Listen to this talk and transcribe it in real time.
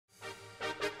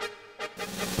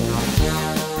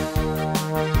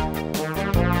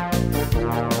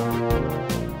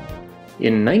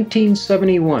In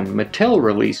 1971, Mattel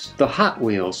released the Hot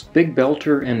Wheels Big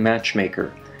Belter and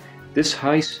Matchmaker. This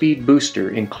high-speed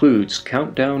booster includes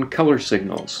countdown color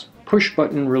signals,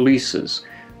 push-button releases,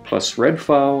 plus red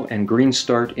foul and green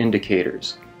start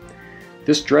indicators.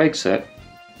 This drag set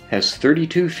has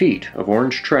 32 feet of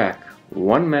orange track,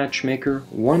 1 matchmaker,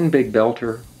 1 big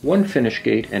belter, 1 finish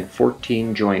gate, and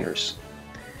 14 joiners.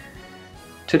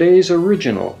 Today's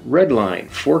original Redline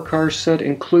 4-car set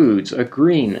includes a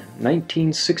green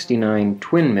 1969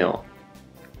 twin mill,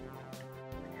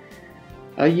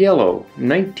 a yellow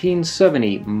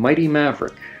 1970 Mighty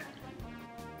Maverick,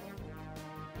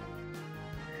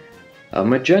 a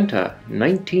magenta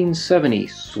 1970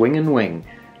 Swingin' Wing,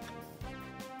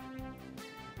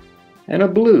 and a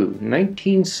blue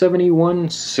 1971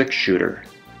 six-shooter.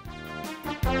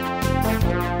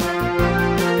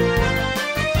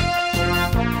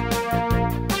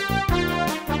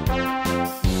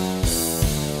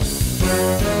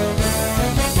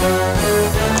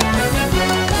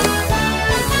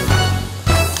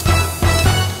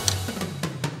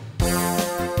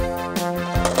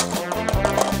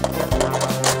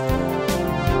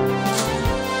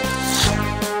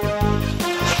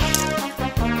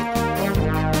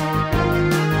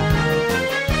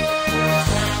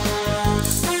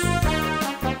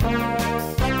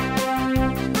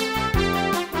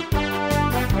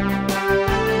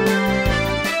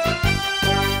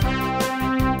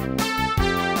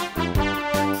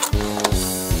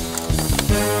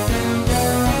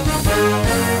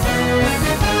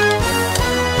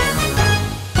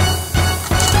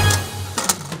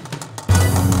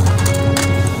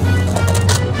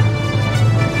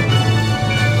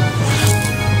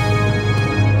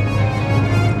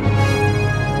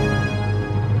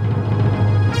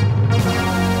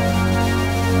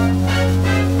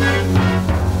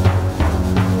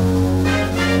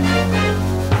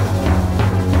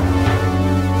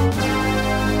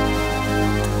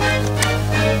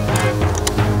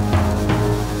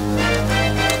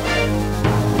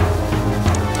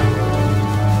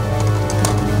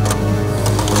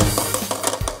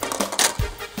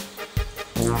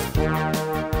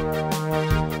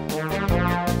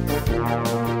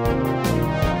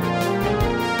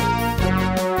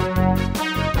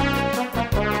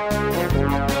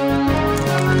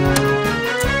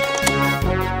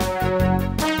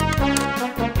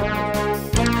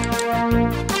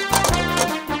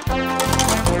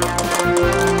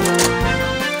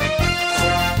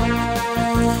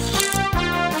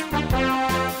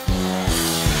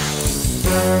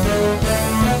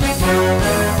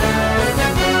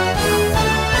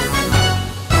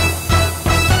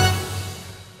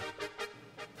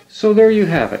 So there you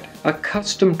have it, a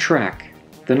custom track,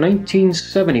 the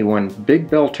 1971 Big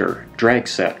Belter drag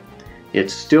set.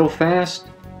 It's still fast,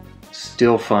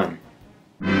 still fun.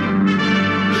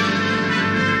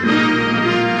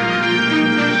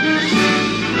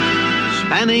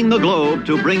 Spanning the globe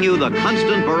to bring you the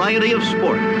constant variety of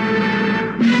sport,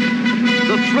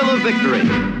 the thrill of victory,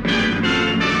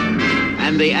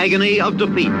 and the agony of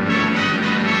defeat.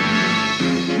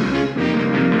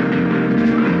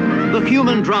 The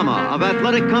human drama of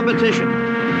athletic competition.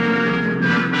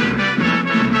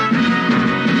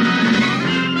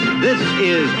 This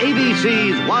is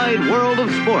ABC's Wide World of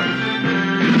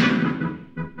Sports.